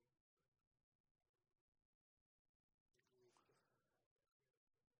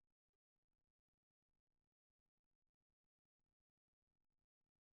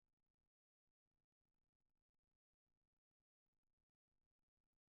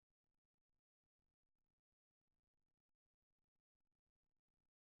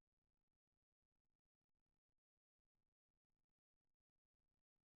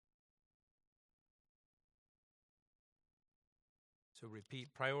 So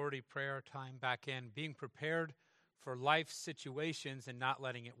repeat priority prayer time back in, being prepared for life situations and not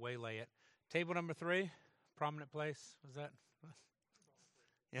letting it waylay it. Table number 3, prominent place. Was that?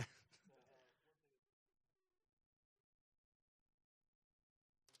 Yeah.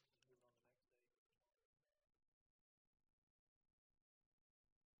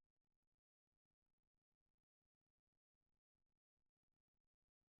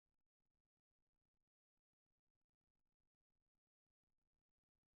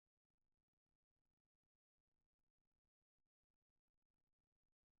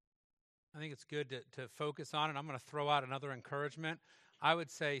 I think it's good to focus on it. I'm going to throw out another encouragement. I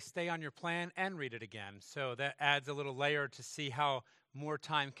would say stay on your plan and read it again. So that adds a little layer to see how more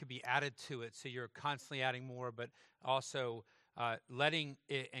time could be added to it. So you're constantly adding more, but also letting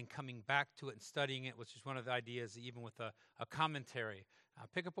it and coming back to it and studying it, which is one of the ideas, even with a commentary.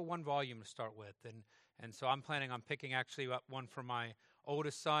 Pick up a 1 volume to start with. And so I'm planning on picking actually up one for my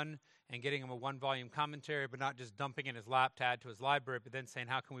oldest son and getting him a 1 volume commentary, but not just dumping in his lap to add to his library, but then saying,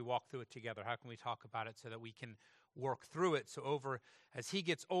 how can we walk through it together? How can we talk about it so that we can work through it? So as he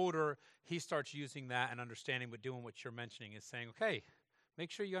gets older, he starts using that and understanding, but doing what you're mentioning is saying, okay, make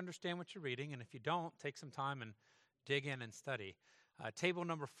sure you understand what you're reading. And if you don't, take some time and dig in and study. Table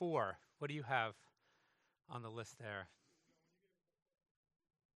number 4, what do you have on the list there?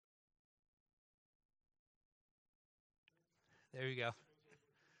 There you go.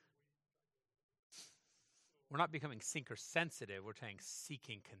 We're not becoming seeker sensitive. We're saying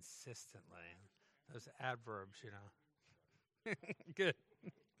seeking consistently. Those adverbs, Good.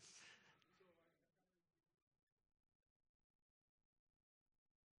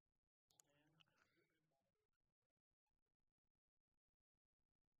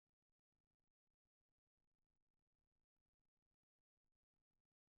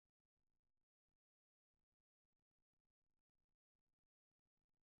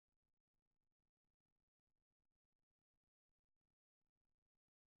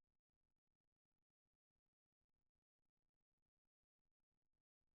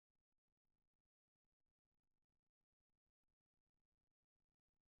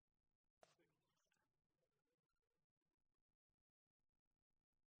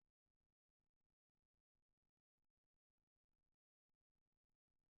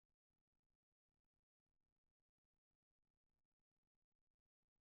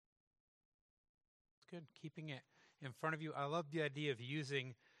 Good. Keeping it in front of you. I love the idea of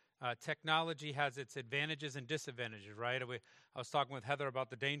using technology has its advantages and disadvantages, right? I was talking with Heather about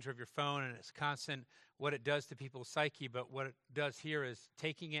the danger of your phone and its constant, what it does to people's psyche, but what it does here is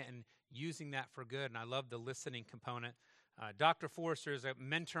taking it and using that for good. And I love the listening component. Dr. Forrester is a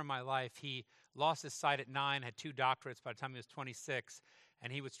mentor in my life. He lost his sight at 9, had 2 doctorates by the time he was 26,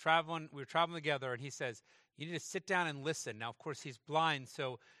 and he was traveling. We were traveling together, and he says, you need to sit down and listen. Now, of course, he's blind,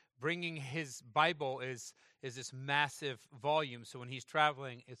 so bringing his Bible is this massive volume. So when he's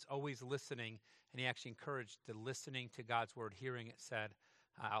traveling, it's always listening. And he actually encouraged the listening to God's word, hearing it said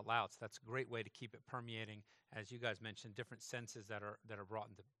out loud. So that's a great way to keep it permeating. As you guys mentioned, different senses that are brought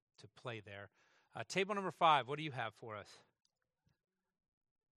into play there. Table number 5, what do you have for us?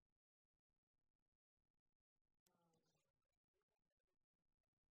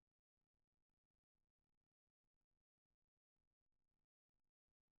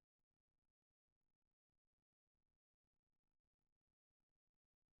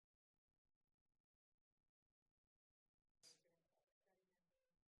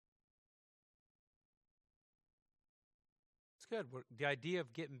 It's good. The idea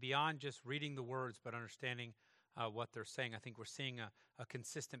of getting beyond just reading the words, but understanding what they're saying. I think we're seeing a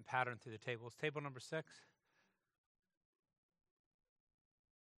consistent pattern through the tables. Table number 6.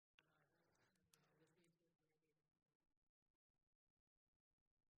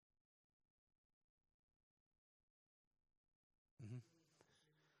 Mm-hmm.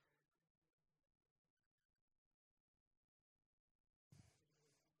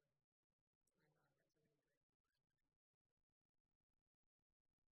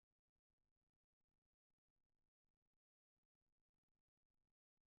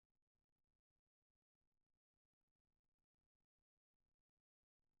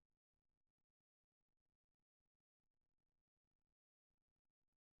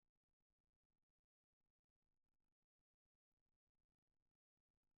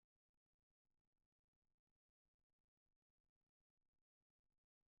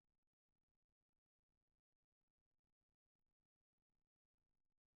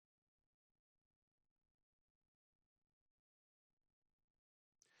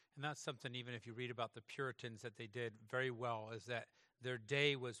 And that's something, even if you read about the Puritans, that they did very well, is that their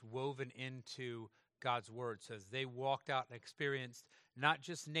day was woven into God's word. So as they walked out and experienced not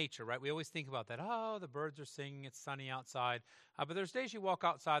just nature, right? We always think about that. Oh, the birds are singing. It's sunny outside. But there's days you walk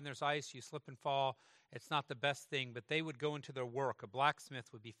outside and there's ice. You slip and fall. It's not the best thing. But they would go into their work. A blacksmith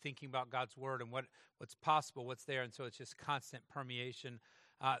would be thinking about God's word and what's possible, what's there. And so it's just constant permeation.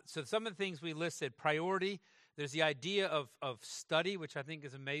 So some of the things we listed: priority. There's the idea of study, which I think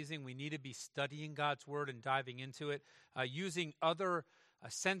is amazing. We need to be studying God's word and diving into it, using other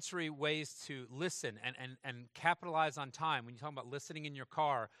sensory ways to listen and capitalize on time. When you talk about listening in your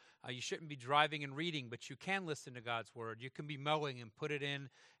car, you shouldn't be driving and reading, but you can listen to God's word. You can be mowing and put it in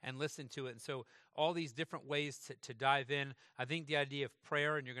and listen to it. And so all these different ways to dive in. I think the idea of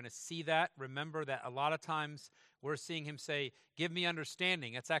prayer, and you're going to see that. Remember that a lot of times we're seeing him say, give me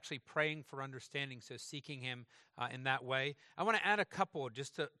understanding. That's actually praying for understanding, so seeking him in that way. I want to add a couple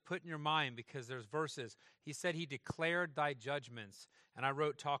just to put in your mind, because there's verses. He said he declared thy judgments, and I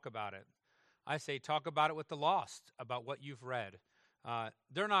wrote talk about it. I say talk about it with the lost, about what you've read.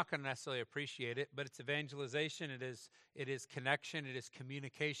 They're not going to necessarily appreciate it, but it's evangelization, it is connection, it is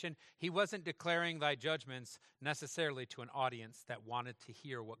communication. He wasn't declaring thy judgments necessarily to an audience that wanted to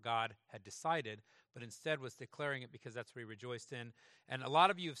hear what God had decided, but instead was declaring it because that's what he rejoiced in. And a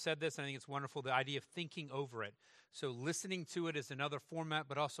lot of you have said this, and I think it's wonderful, the idea of thinking over it. So listening to it is another format,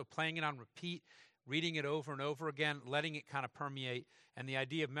 but also playing it on repeat, reading it over and over again, letting it kind of permeate, and the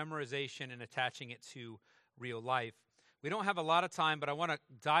idea of memorization and attaching it to real life. We don't have a lot of time, but I want to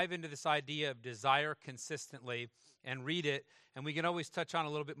dive into this idea of desire consistently and read it, and we can always touch on a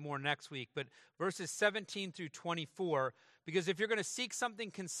little bit more next week. But verses 17 through 24, because if you're going to seek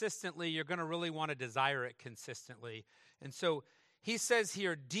something consistently, you're going to really want to desire it consistently. And so he says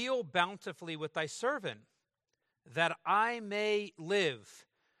here, deal bountifully with thy servant, that I may live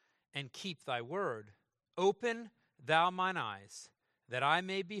and keep thy word. Open thou mine eyes, that I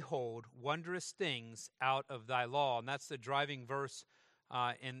may behold wondrous things out of thy law. And that's the driving verse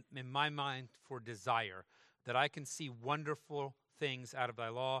in my mind for desire, that I can see wonderful things out of thy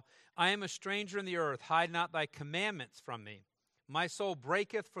law. I am a stranger in the earth, hide not thy commandments from me. My soul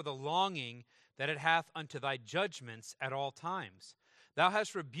breaketh for the longing that it hath unto thy judgments at all times. Thou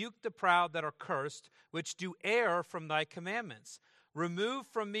hast rebuked the proud that are cursed, which do err from thy commandments. Remove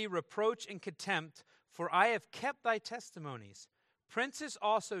from me reproach and contempt, for I have kept thy testimonies. Princes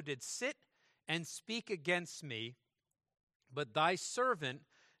also did sit and speak against me, but thy servant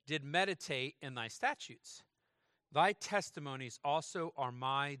did meditate in thy statutes. Thy testimonies also are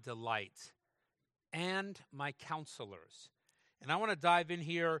my delight and my counselors. And I want to dive in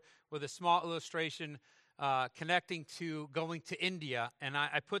here with a small illustration connecting to going to India. And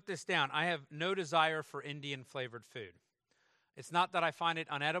I put this down. I have no desire for Indian flavored food. It's not that I find it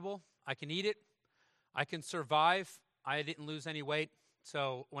unedible. I can eat it. I can survive. I didn't lose any weight,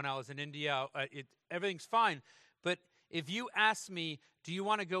 so when I was in India, everything's fine. But if you ask me, do you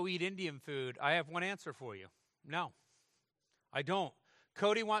want to go eat Indian food, I have one answer for you. No, I don't.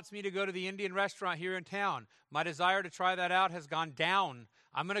 Cody wants me to go to the Indian restaurant here in town. My desire to try that out has gone down.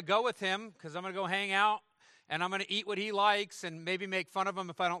 I'm going to go with him because I'm going to go hang out, and I'm going to eat what he likes and maybe make fun of him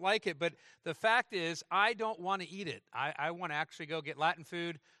if I don't like it. But the fact is, I don't want to eat it. I want to actually go get Latin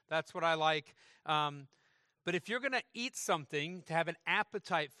food. That's what I like. But if you're going to eat something, to have an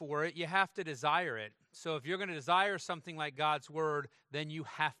appetite for it, you have to desire it. So if you're going to desire something like God's word, then you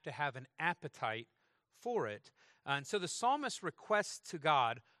have to have an appetite for it. And so the psalmist requests to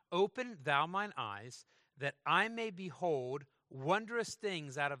God, open thou mine eyes, that I may behold wondrous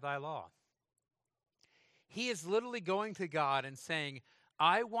things out of thy law. He is literally going to God and saying,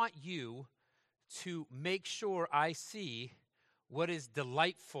 I want you to make sure I see what is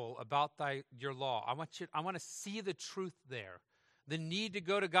delightful about your law. I want to see the truth there. The need to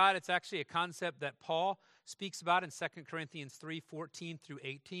go to God, it's actually a concept that Paul speaks about in 2 Corinthians 3:14 through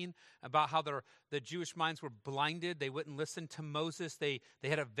 18, about how the Jewish minds were blinded. They wouldn't listen to Moses. They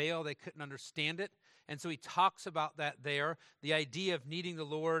had a veil. They couldn't understand it. And so he talks about that there, the idea of needing the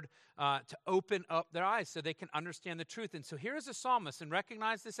Lord to open up their eyes so they can understand the truth. And so here is a psalmist, and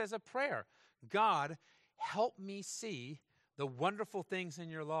recognize this as a prayer. God, help me see the wonderful things in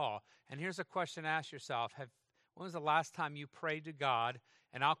your law. And here's a question to ask yourself. When was the last time you prayed to God?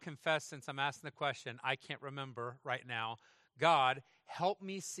 And I'll confess, since I'm asking the question, I can't remember right now. God, help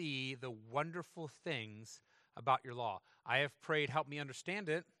me see the wonderful things about your law. I have prayed, help me understand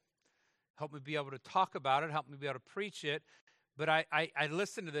it. Help me be able to talk about it. Help me be able to preach it. But I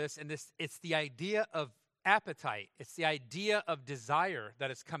listen to this, and it's the idea of appetite. It's the idea of desire that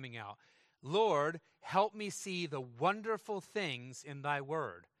is coming out. Lord, help me see the wonderful things in thy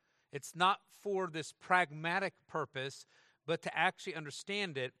word. It's not for this pragmatic purpose, but to actually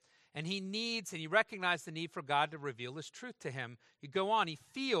understand it. And he recognizes the need for God to reveal his truth to him. You go on, he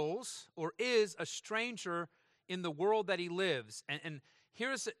feels or is a stranger in the world that he lives. And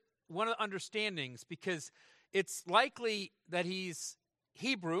here's one of the understandings, because it's likely that he's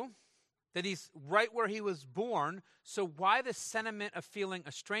Hebrew, that he's right where he was born. So why the sentiment of feeling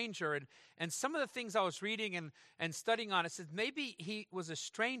a stranger? And some of the things I was reading and studying on, it says maybe he was a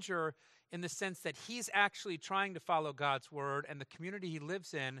stranger in the sense that he's actually trying to follow God's word, and the community he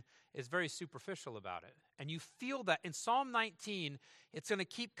lives in is very superficial about it. And you feel that in Psalm 19, it's going to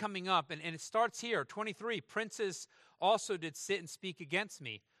keep coming up. And it starts here, 23, princes also did sit and speak against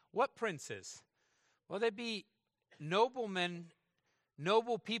me. What princes? Well, they'd be noblemen,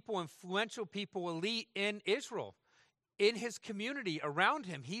 noble people, influential people, elite in Israel, in his community around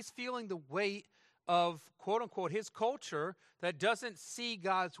him. He's feeling the weight of, quote unquote, his culture that doesn't see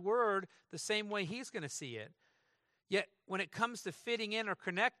God's word the same way he's going to see it. Yet when it comes to fitting in or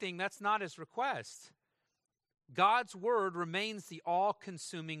connecting, that's not his request. God's word remains the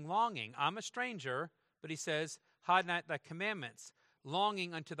all-consuming longing. I'm a stranger, but he says, hide not thy commandments,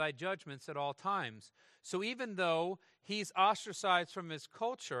 longing unto thy judgments at all times. So even though he's ostracized from his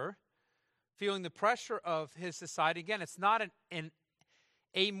culture, feeling the pressure of his society, again, it's not an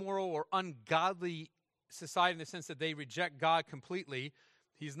amoral or ungodly society in the sense that they reject God completely.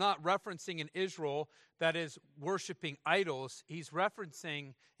 He's not referencing an Israel that is worshiping idols. He's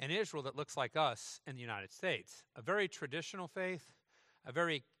referencing an Israel that looks like us in the United States. A very traditional faith, a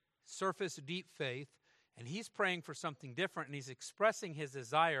very surface deep faith, and he's praying for something different, and he's expressing his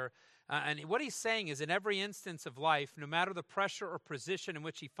desire. And what he's saying is, in every instance of life, no matter the pressure or position in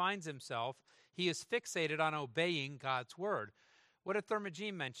which he finds himself, he is fixated on obeying God's word. What did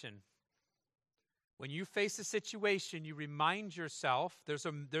Thermogene mention? When you face a situation, you remind yourself, there's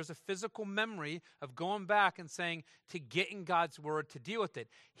a physical memory of going back and saying to get in God's word to deal with it.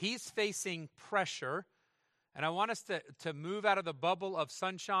 He's facing pressure, and I want us to move out of the bubble of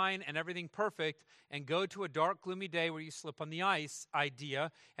sunshine and everything perfect and go to a dark, gloomy day where you slip on the ice idea.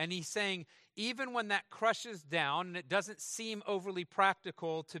 And he's saying, even when that crushes down and it doesn't seem overly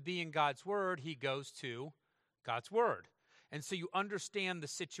practical to be in God's word, he goes to God's word. And so you understand the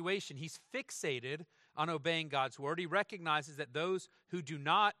situation. He's fixated on obeying God's word. He recognizes that those who do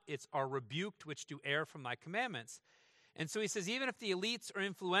not, are rebuked, which do err from thy commandments. And so he says, even if the elites or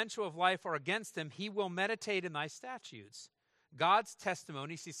influential of life are against him, he will meditate in thy statutes. God's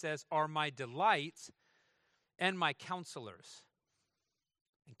testimonies, he says, are my delight and my counselors.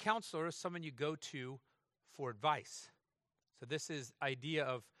 And counselor is someone you go to for advice. So this is idea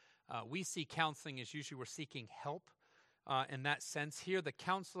of, we see counseling as usually we're seeking help. In that sense, here the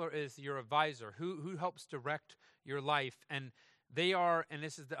counselor is your advisor who helps direct your life. And they are, and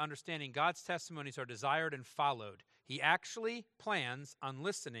this is the understanding, God's testimonies are desired and followed. He actually plans on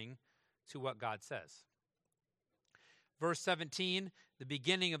listening to what God says. Verse 17, the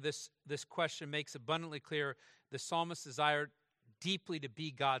beginning of this question makes abundantly clear the psalmist desired deeply to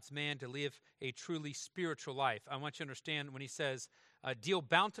be God's man, to live a truly spiritual life. I want you to understand when he says, deal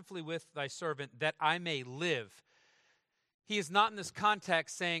bountifully with thy servant that I may live. He is not in this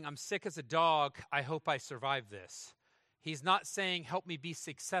context saying, I'm sick as a dog, I hope I survive this. He's not saying, help me be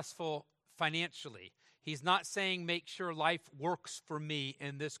successful financially. He's not saying, make sure life works for me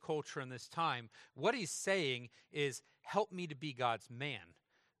in this culture and this time. What he's saying is, help me to be God's man,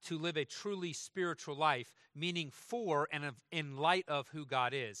 to live a truly spiritual life, meaning for and in light of who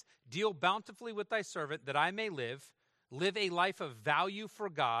God is. Deal bountifully with thy servant that I may live a life of value for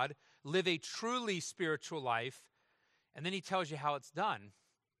God, live a truly spiritual life. And then he tells you how it's done.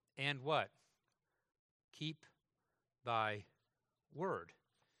 And what? Keep thy word.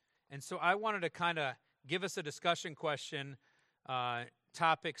 And so I wanted to kind of give us a discussion question,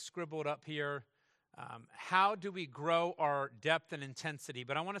 topic scribbled up here. How do we grow our depth and intensity?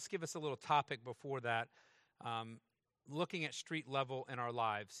 But I want to give us a little topic before that, looking at street level in our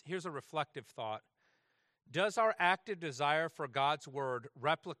lives. Here's a reflective thought. Does our active desire for God's word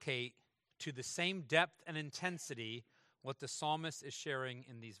replicate to the same depth and intensity what the psalmist is sharing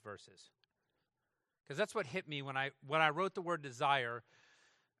in these verses? Because that's what hit me when I wrote the word desire,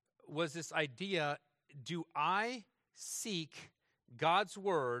 was this idea, do I seek God's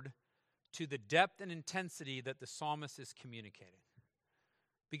word to the depth and intensity that the psalmist is communicating?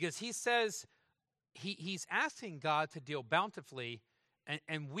 Because he says he's asking God to deal bountifully,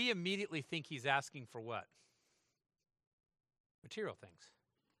 and we immediately think he's asking for what? Material things.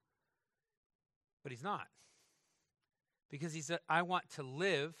 But he's not. Because he said, I want to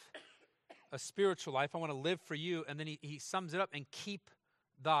live a spiritual life. I want to live for you. And then he sums it up and keep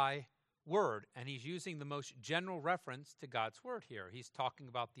thy word. And he's using the most general reference to God's word here. He's talking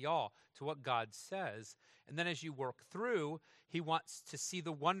about the all, to what God says. And then as you work through, he wants to see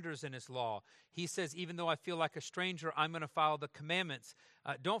the wonders in his law. He says, even though I feel like a stranger, I'm going to follow the commandments.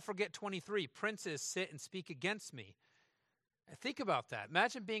 Don't forget 23, princes sit and speak against me. Think about that.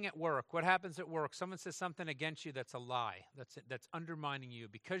 Imagine being at work. What happens at work? Someone says something against you that's a lie, that's undermining you.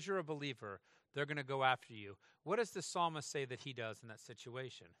 Because you're a believer, they're going to go after you. What does the psalmist say that he does in that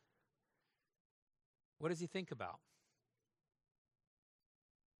situation? What does he think about?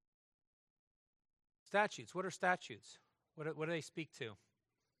 Statutes. What are statutes? What do they speak to?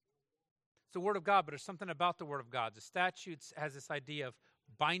 It's the Word of God, but there's something about the Word of God. The statutes has this idea of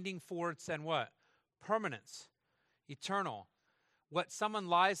binding force and what? Permanence. Eternal. What someone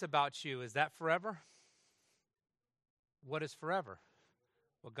lies about you, is that forever? What is forever?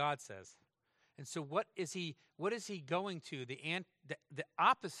 What God says. And so what is he going to? The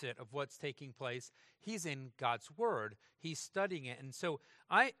opposite of what's taking place, he's in God's word. He's studying it. And so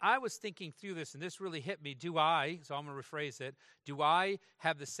I was thinking through this, and this really hit me. So I'm going to rephrase it, do I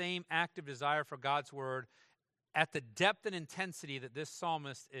have the same active desire for God's word at the depth and intensity that this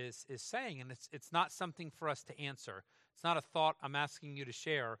psalmist is saying? And it's not something for us to answer. It's not a thought I'm asking you to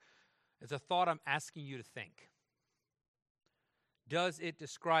share. It's a thought I'm asking you to think. Does it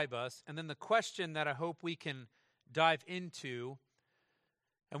describe us? And then the question that I hope we can dive into,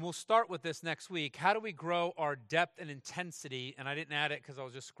 and we'll start with this next week, how do we grow our depth and intensity, and I didn't add it because I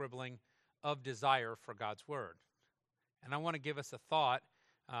was just scribbling, of desire for God's word? And I want to give us a thought.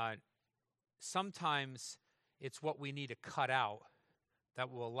 Sometimes it's what we need to cut out that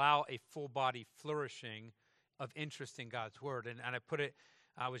will allow a full body flourishing of interest in God's word. And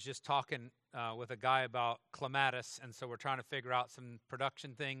I was just talking with a guy about clematis, and so we're trying to figure out some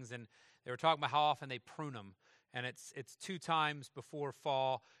production things, and they were talking about how often they prune them. And it's 2 times before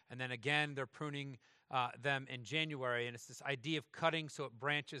fall, and then again they're pruning them in January. And it's this idea of cutting so it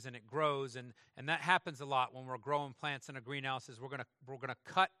branches and it grows, and that happens a lot when we're growing plants in a greenhouse. Is we're gonna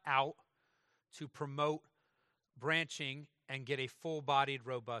cut out to promote branching and get a full-bodied,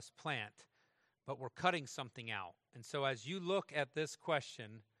 robust plant. But we're cutting something out. And so as you look at this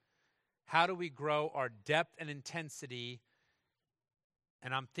question, how do we grow our depth and intensity?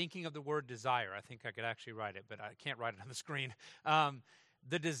 And I'm thinking of the word desire. I think I could actually write it, but I can't write it on the screen.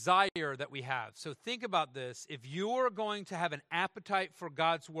 The desire that we have. So think about this. If you're going to have an appetite for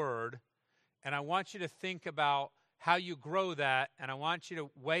God's word, and I want you to think about how you grow that, and I want you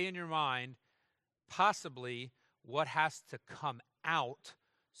to weigh in your mind possibly what has to come out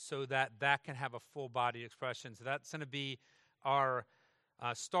so that can have a full body expression. So that's going to be our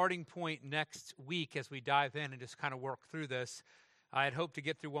starting point next week as we dive in and just kind of work through this. I had hoped to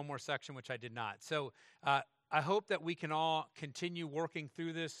get through one more section, which I did not. So I hope that we can all continue working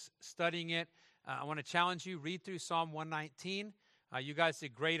through this, studying it. I want to challenge you, read through Psalm 119. You guys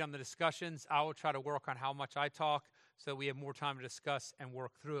did great on the discussions. I will try to work on how much I talk so we have more time to discuss and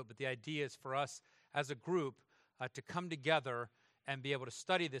work through it. But the idea is for us as a group to come together and be able to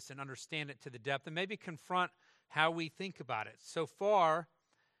study this and understand it to the depth and maybe confront how we think about it. So far,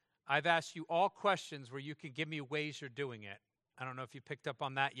 I've asked you all questions where you can give me ways you're doing it. I don't know if you picked up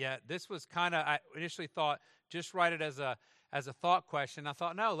on that yet. This was kind of, I initially thought, just write it as a thought question. I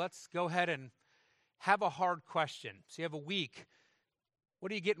thought, no, let's go ahead and have a hard question. So you have a week.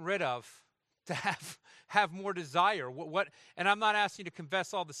 What are you getting rid of to have more desire? What? And I'm not asking you to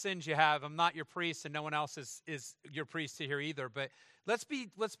confess all the sins you have. I'm not your priest, and no one else is your priest to here either. But let's be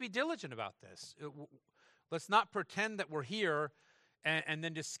diligent about this. Let's not pretend that we're here and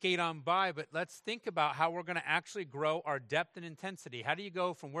then just skate on by, but let's think about how we're going to actually grow our depth and intensity. How do you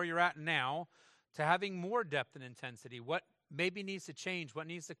go from where you're at now to having more depth and intensity? What maybe needs to change? What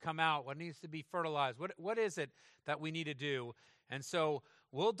needs to come out? What needs to be fertilized? What is it that we need to do? And so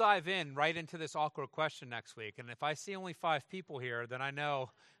we'll dive in right into this awkward question next week. And if I see only 5 people here, then I know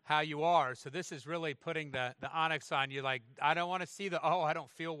how you are. So this is really putting the onyx on you, like, I don't want to see I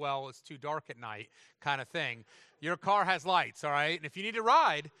don't feel well, it's too dark at night kind of thing. Your car has lights, all right? And if you need a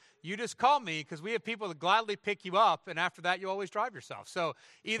ride, you just call me, because we have people that gladly pick you up, and after that, you always drive yourself. So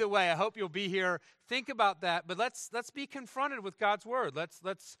either way, I hope you'll be here. Think about that, but let's be confronted with God's word.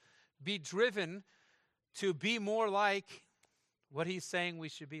 Let's be driven to be more like what he's saying we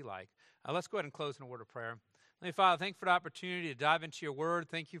should be like. Let's go ahead and close in a word of prayer. Heavenly Father, thank you for the opportunity to dive into your word.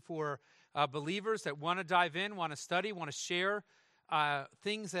 Thank you for believers that want to dive in, want to study, want to share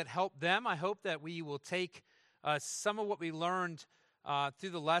things that help them. I hope that we will take some of what we learned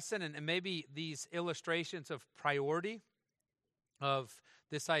through the lesson and maybe these illustrations of priority of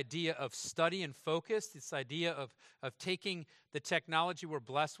this idea of study and focus, this idea of taking the technology we're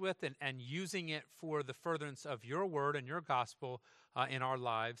blessed with and using it for the furtherance of your word and your gospel in our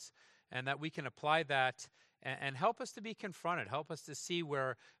lives, and that we can apply that and help us to be confronted, help us to see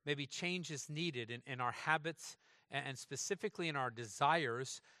where maybe change is needed in our habits and specifically in our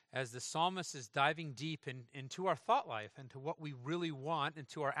desires, as the psalmist is diving deep into our thought life, into what we really want,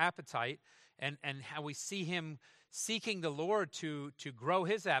 into our appetite, and how we see him seeking the Lord to grow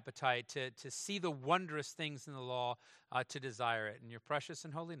his appetite, to see the wondrous things in the law, to desire it. In your precious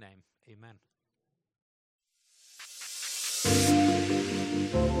and holy name, amen.